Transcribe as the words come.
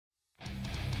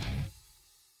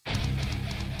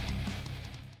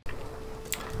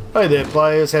Hey there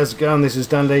players, how's it going? This is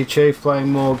Dundee Chief playing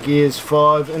more Gears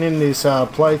 5, and in this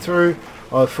playthrough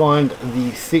I find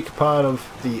the thick part of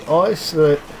the ice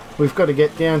that we've got to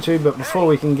get down to, but before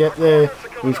we can get there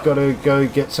we've got to go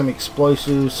get some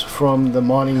explosives from the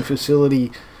mining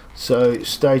facility, so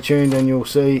stay tuned and you'll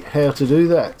see how to do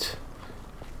that.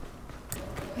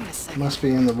 Wait a second. Must be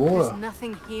in the water. There's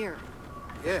nothing here.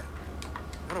 Yeah,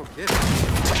 I don't get it.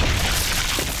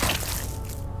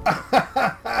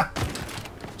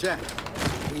 Jack,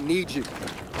 we need you.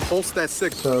 Pulse that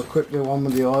signal. So equip the one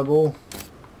with the eyeball.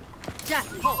 Jack,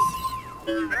 pulse.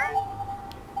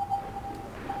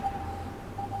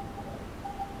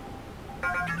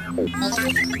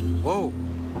 Whoa.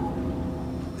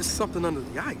 There's something under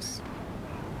the ice.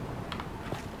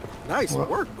 Nice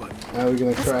What? work, buddy. How are we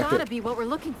going to That's crack gotta it? be what we're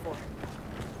looking for.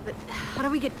 But how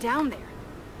do we get down there?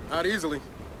 Not easily.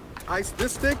 Ice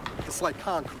this thick, it's like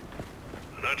concrete.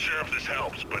 Not sure if this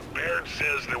helps, but Baird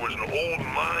says there was an old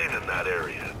mine in that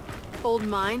area. Old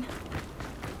mine?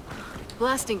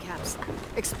 Blasting caps.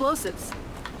 Explosives.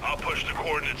 I'll push the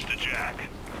coordinates to Jack.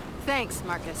 Thanks,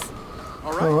 Marcus.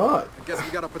 All right. Alright, I guess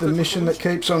we got a the potential mission that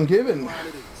solution. keeps on giving. Mine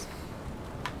it is.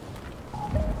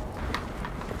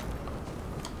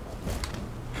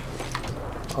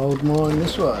 Old mine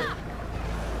this way.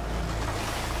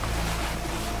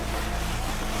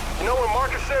 You know when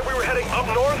Marcus said we were heading up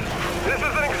north? This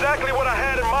isn't exactly what I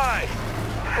had in mind.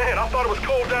 Man, I thought it was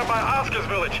cold down by Oscar's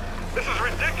village. This is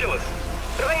ridiculous.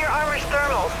 But your armor's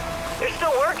thermals. They're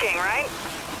still working, right?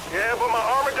 Yeah, but my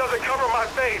armor doesn't cover my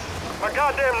face. My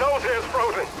goddamn nose hair is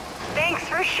frozen. Thanks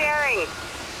for sharing.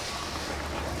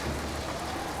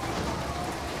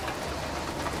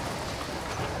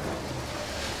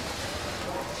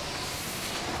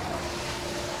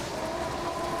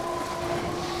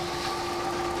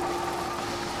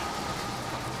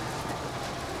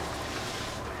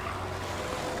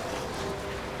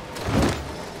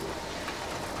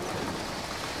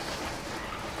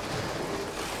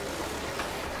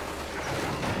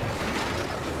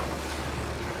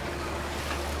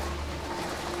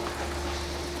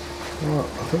 Right,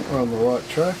 I think we're on the right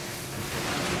track.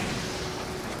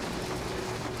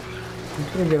 I'm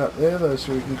going to get up there though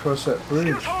so we can cross that bridge.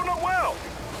 It's holding up well.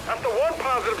 That's the one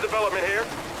positive development here.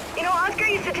 You know, Oscar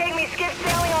used to take me skiff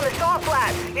sailing on the salt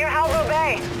flats near Halvo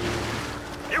Bay.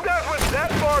 You guys went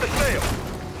that far to sail.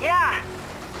 Yeah.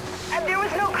 And there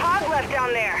was no cog left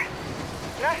down there.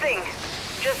 Nothing.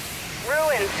 Just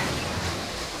ruins.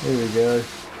 Here we go.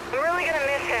 I'm really gonna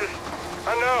miss him.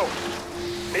 I know.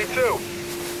 Me too.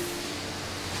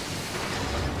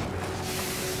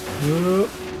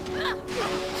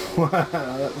 Wow,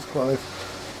 that was close.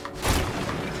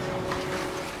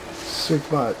 Sick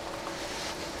mate.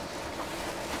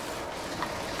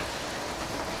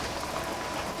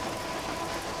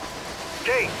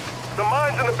 Kate, the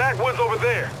mine's in the backwoods over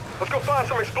there. Let's go find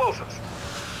some explosives.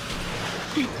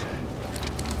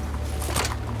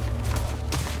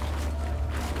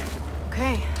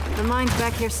 Okay, the mine's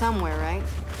back here somewhere, right?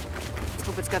 Let's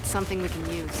hope it's got something we can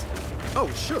use. Oh,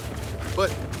 sure. But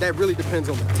that really depends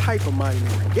on the type of mining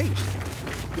they were engaged in.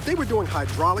 If they were doing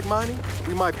hydraulic mining,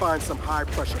 we might find some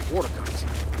high-pressure water cutters.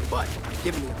 But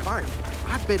given the environment,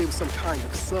 I bet it was some kind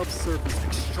of subsurface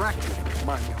extractive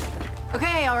mining.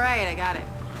 Okay, alright, I got it.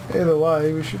 Either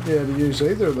way, we should be able to use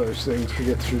either of those things to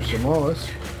get through some ice.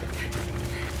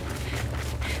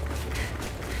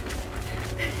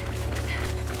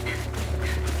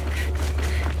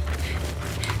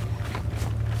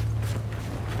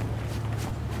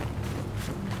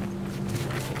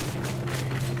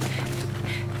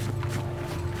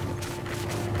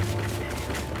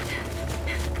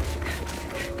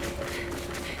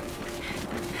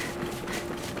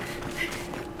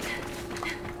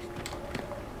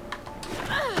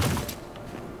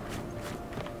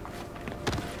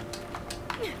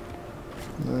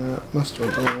 Must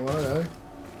have been all the way, eh?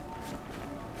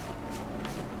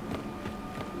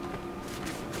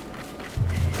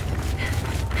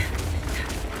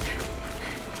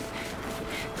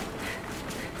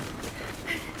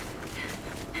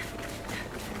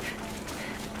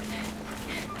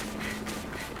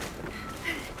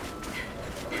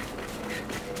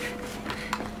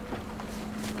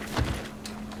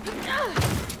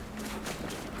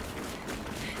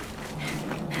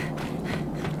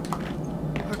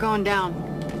 Going down.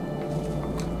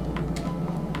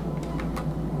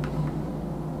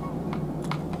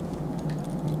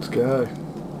 Let's go.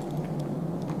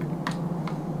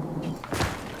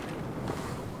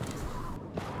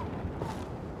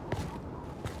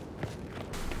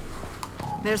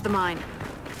 There's the mine.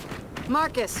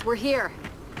 Marcus, we're here.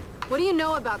 What do you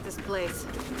know about this place?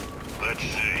 Let's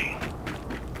see.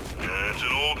 It's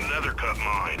an old nether-cut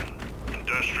mine.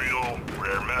 Industrial,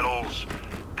 rare metals.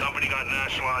 Company got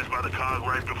nationalized by the COG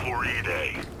right before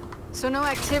E-Day. So no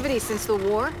activity since the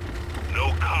war?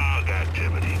 No COG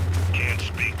activity. Can't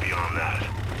speak beyond that.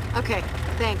 Okay,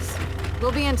 thanks.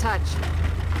 We'll be in touch.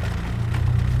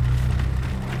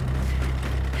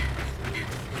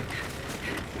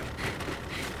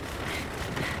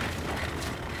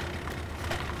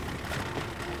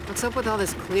 What's up with all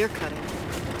this clear cutting?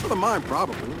 For the mine,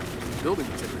 probably. Building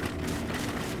material.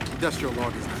 Industrial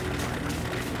log is not your area.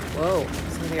 Whoa,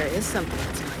 so there is something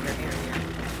that's not your area.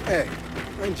 Hey,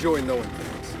 I enjoy knowing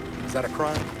things. Is that a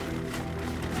crime?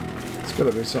 It's got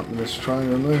to be something that's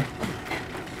train in there.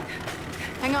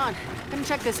 Hang on, let me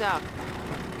check this out.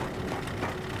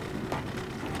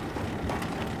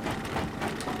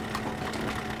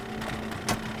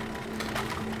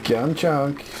 Gun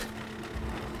chunk.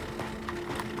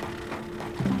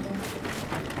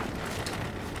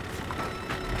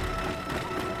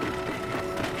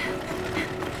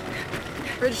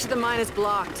 Bridge to the mine is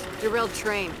blocked. Derailed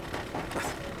train.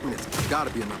 I mean, there's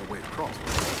gotta be another way across.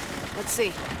 Let's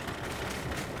see.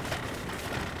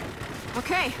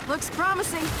 Okay, looks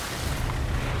promising.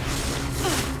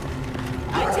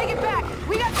 I take it back.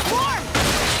 We got swarm.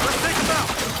 Let's take them out!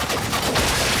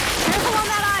 Careful on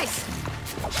that ice.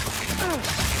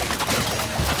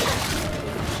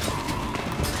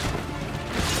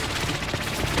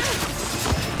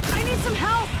 I need some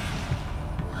help.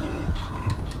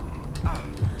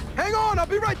 Hang on, I'll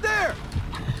be right there!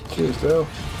 Cheers, Dale.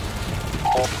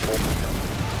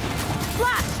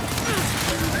 Flash.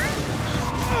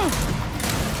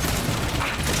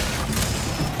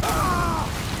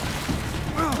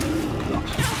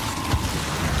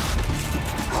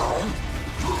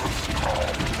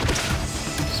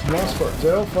 It's my spot,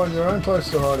 Dale. Find your own place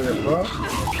to hide out, bro.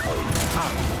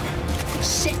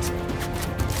 Shit.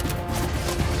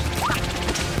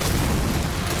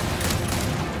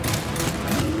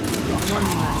 One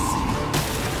less.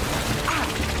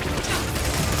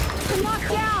 I'm knocked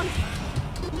down.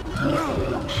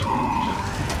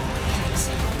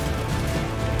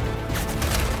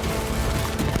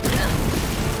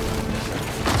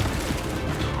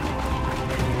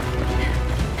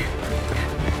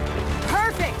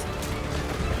 Perfect.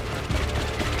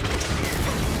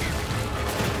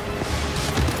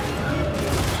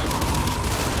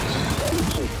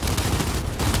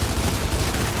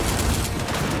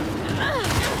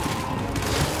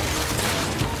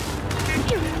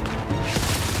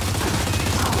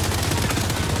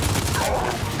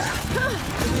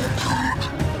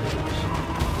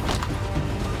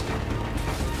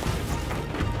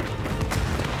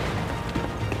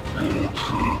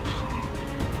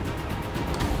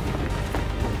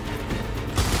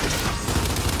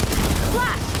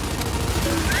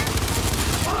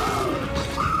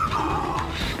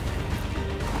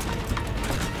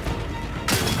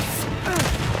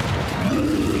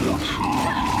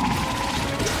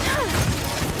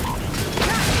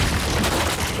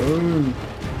 Ooh.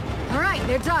 All right,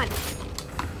 they're done.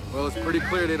 Well, it's pretty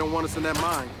clear they don't want us in that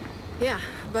mine. Yeah,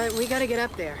 but we gotta get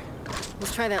up there.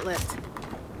 Let's try that lift.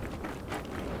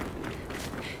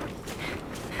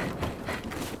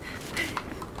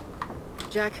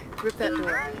 Jack, rip that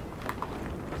door.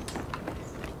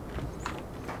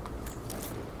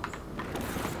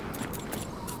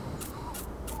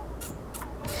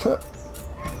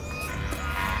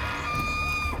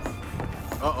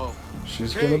 Uh-oh.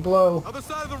 She's Hey, gonna blow. Other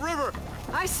side of the river!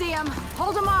 I see him.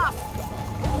 Hold him off.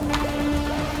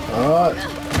 Alright.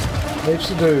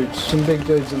 Heaps of dudes. Some big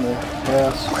dudes in the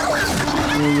house.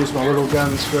 I'm gonna use my little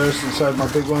guns first and save my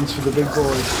big ones for the big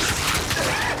boys.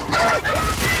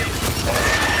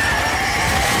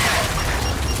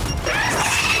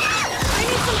 I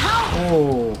need some help.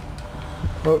 Oh.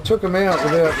 Well, it took him out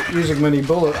without using many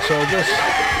bullets, so I guess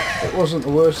it wasn't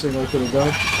the worst thing I could have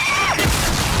done.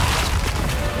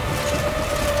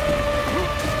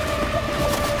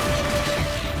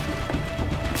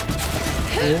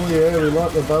 Oh yeah, we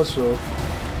like the buzzsaw.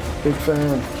 Big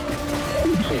fan.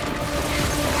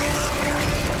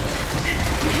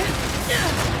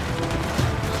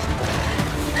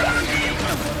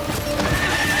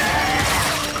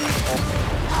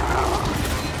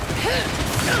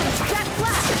 Jack,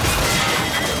 flash.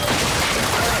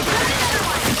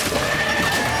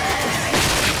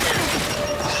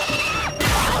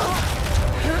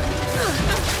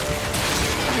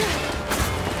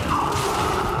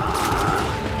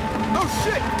 Oh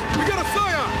shit! We got a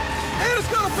Scion! And it's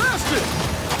got a Bastion!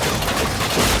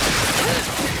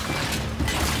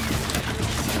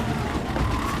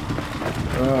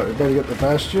 Alright, we better get the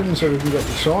Bastion so we can get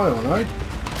the Scion, eh?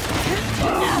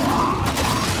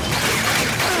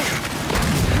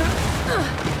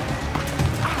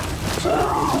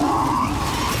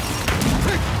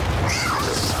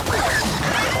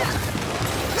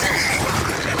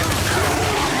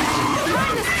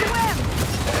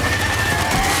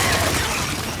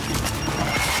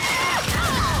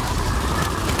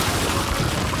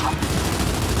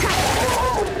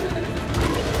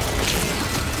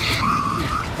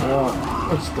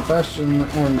 Alright, it's the Bastion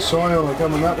and Sion are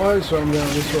coming that way, so I'm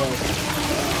going this way.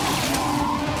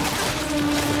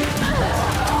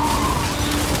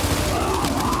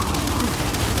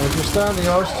 If you stay on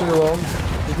the ice too long,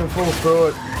 you can fall through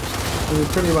it. And you're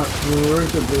pretty much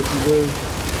rooted if you do.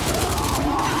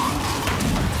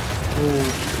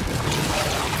 Ooh.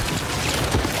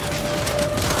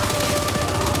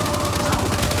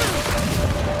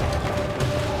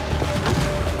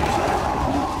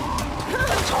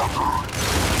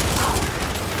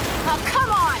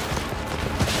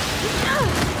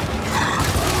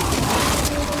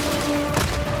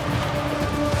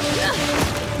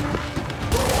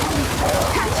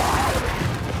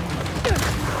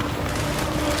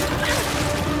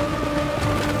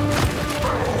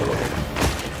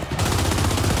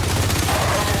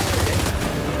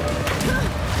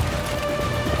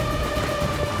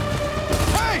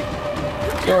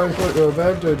 Sorry, I thought you were a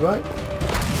bad dude, mate.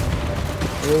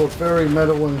 They look very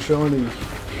metal and shiny.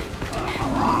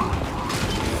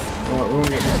 Right, we're gonna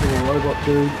get this little robot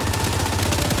dude.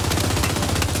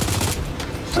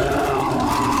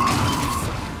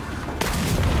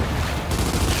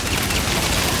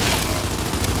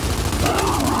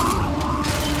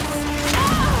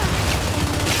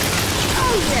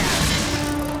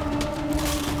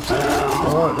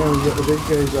 Alright, now we've got the big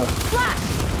geezer.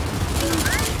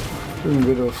 Doing a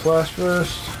bit of a flash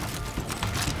burst.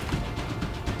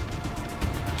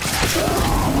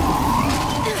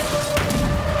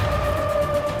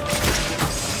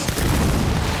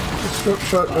 Strip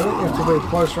shot, I think you have to be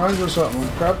close range or something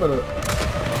and crap at it.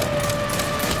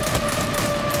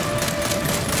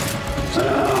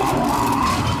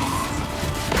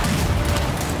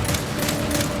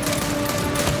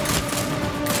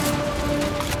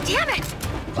 Damn it!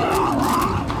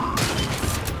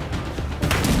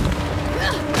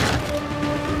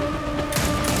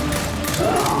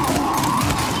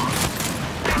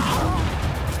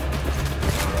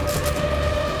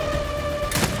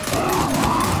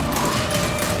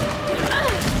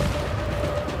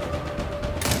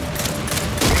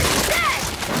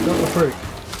 Got the freak.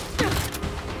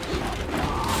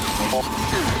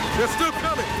 They're still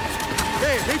coming.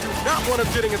 Man, they do not want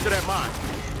us getting into that mine.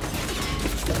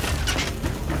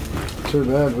 Too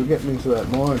bad, we're getting into that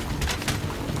mine.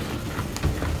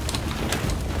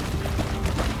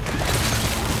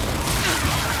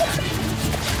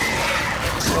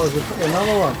 Oh, there's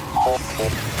another one.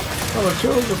 Oh, the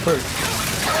two of the freak.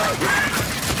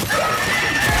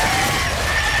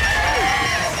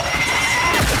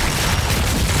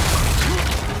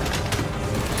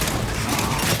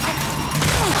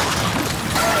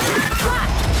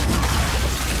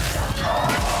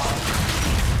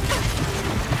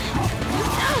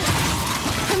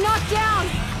 I'm knocked down!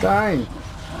 Dang.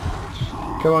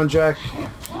 Come on, Jack.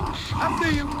 I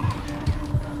see you.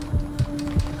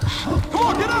 Come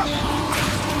on, get up!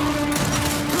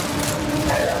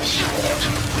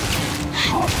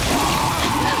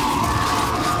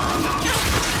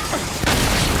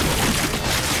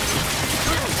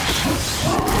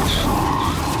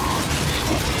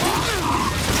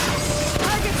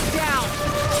 Target's down!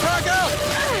 Frag out!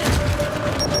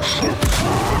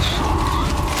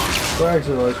 Frags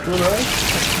are those good, eh?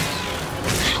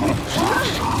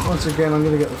 Once again, I'm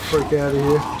going to get the freak out of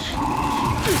here.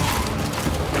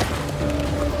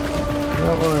 I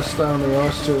don't want to stay on the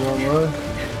ice too long, though.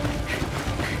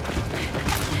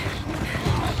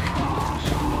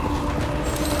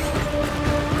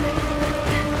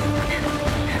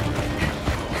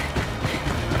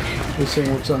 This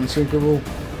thing looks unsinkable.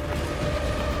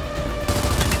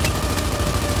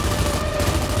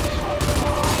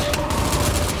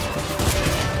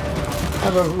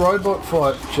 Have a robot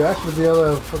fight, Jack, with the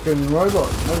other fucking robot.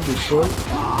 That'd be sweet.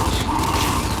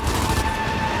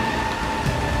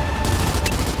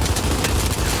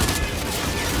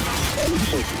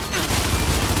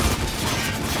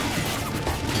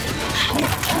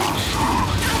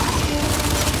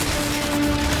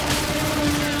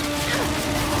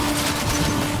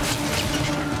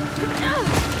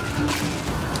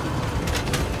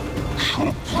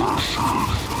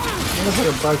 I'm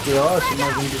going to break the ice and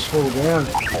make them just fall down.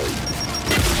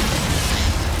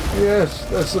 Yes,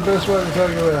 that's the best way to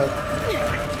take it out.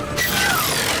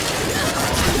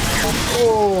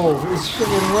 Oh, this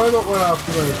freaking robot went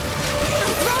after me.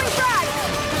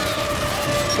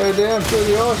 Go down through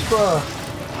the ice bar.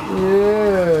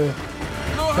 Yeah.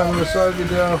 Coming to save you,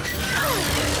 Dale.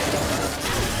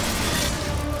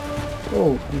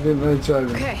 Oh, you didn't need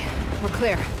saving. Okay, we're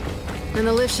clear. And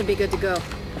the lift should be good to go.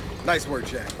 Nice work,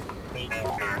 Jack.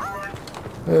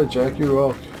 Yeah, Jack, you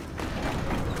rocked.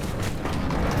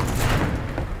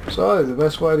 So, the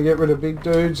best way to get rid of big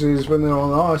dudes is when they're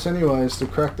on ice anyway, is to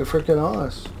crack the frickin'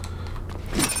 ice.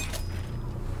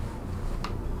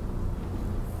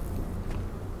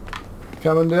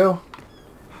 Coming, Dale?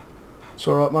 It's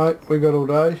alright, mate. We got all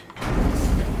day.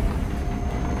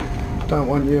 Don't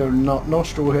want your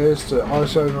nostril hairs to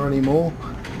ice over anymore.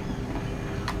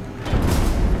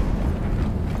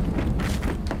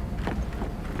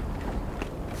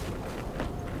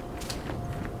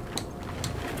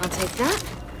 I'll take that.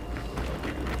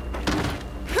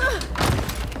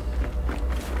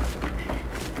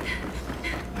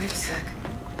 Wait a sec.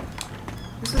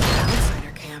 This is the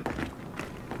outsider camp.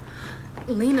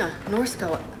 Lena,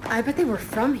 Norsko, I bet they were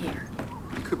from here.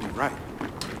 You could be right.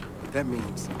 That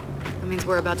means That means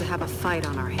we're about to have a fight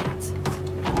on our hands.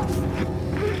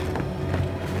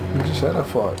 We just had a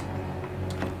fight.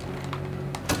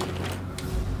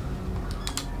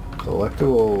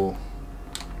 Collectible.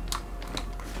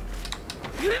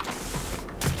 Lena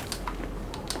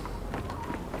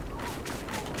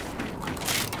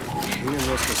and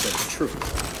Norsko said the truth.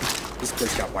 This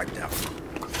place got wiped out.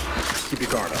 Keep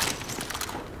your guard up.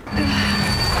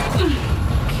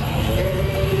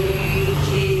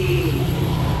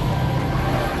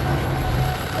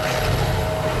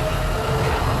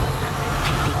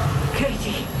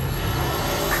 Katie,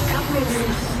 come with me.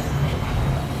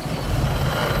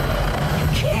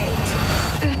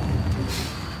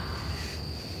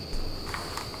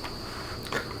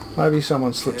 Maybe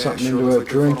someone slipped Yeah, something sure into looks her like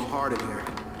they fought drink. 'em hard in here.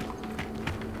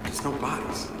 There's no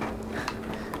bodies.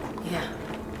 Yeah.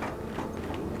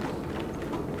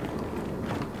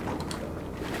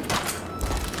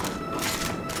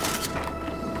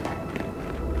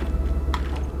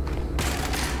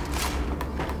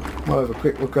 I'll have a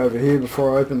quick look over here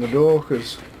before I open the door,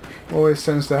 because always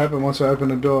tends to happen once I open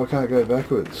the door I can't go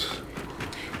backwards.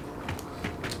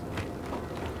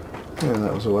 And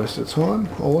that was a waste of time,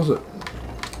 or was it?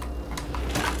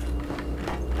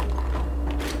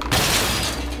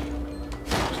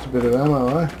 Just a bit of ammo,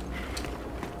 eh?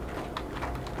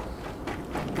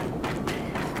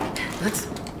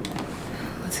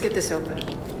 Let's get this open.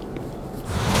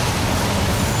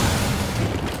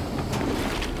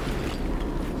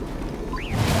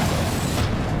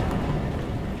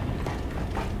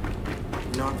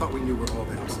 You know, I thought we knew where all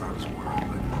the outsiders were,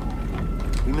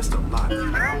 but we missed a lot.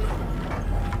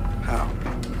 How?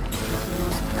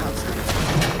 Most outsiders are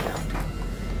figured out.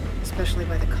 Especially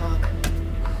by the cog.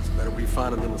 It's better we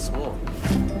find them than the swarm.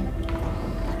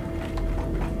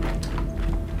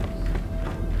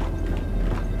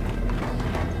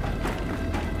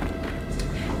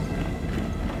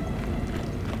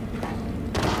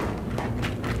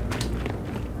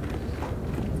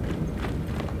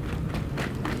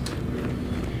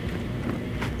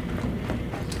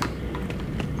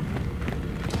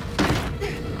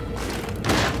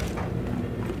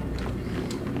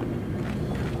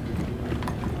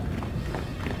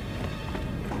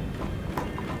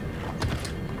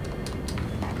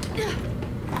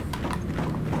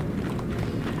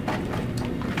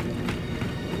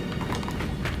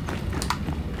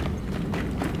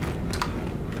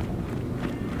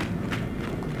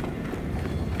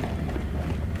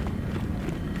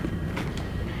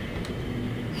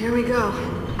 Here we go.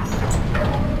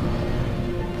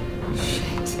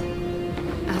 Shit.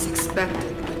 As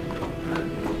expected, but...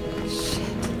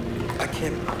 Shit. I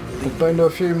can't I've been to a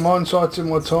few mine sites in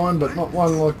my time, but not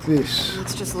one like this.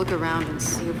 Let's just look around and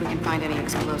see if we can find any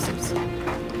explosives.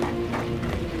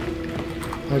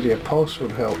 Maybe a pulse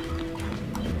would help.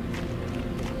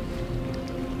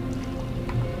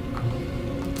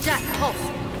 Jack, pulse!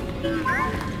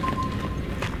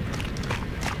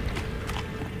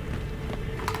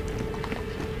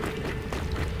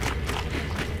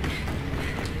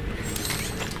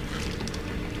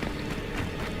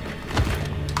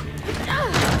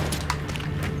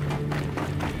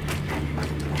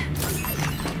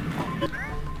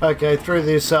 Okay, through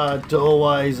this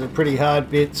doorway is a pretty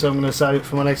hard bit, so I'm going to save it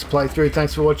for my next playthrough.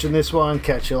 Thanks for watching this one.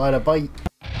 Catch you later. Bye.